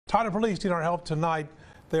Tatum police need our help tonight.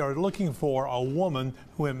 They are looking for a woman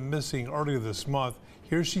who went missing earlier this month.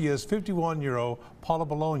 Here she is, 51-year-old Paula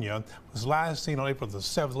Belonga, was last seen on April the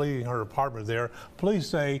 7th leaving her apartment there. Police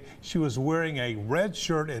say she was wearing a red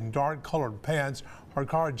shirt and dark colored pants. Her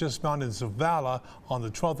car had just found in Zavalla on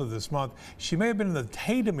the 12th of this month. She may have been in the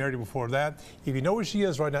Tatum area before that. If you know where she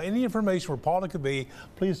is right now, any information where Paula could be,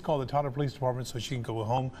 please call the Tatum Police Department so she can go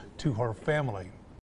home to her family.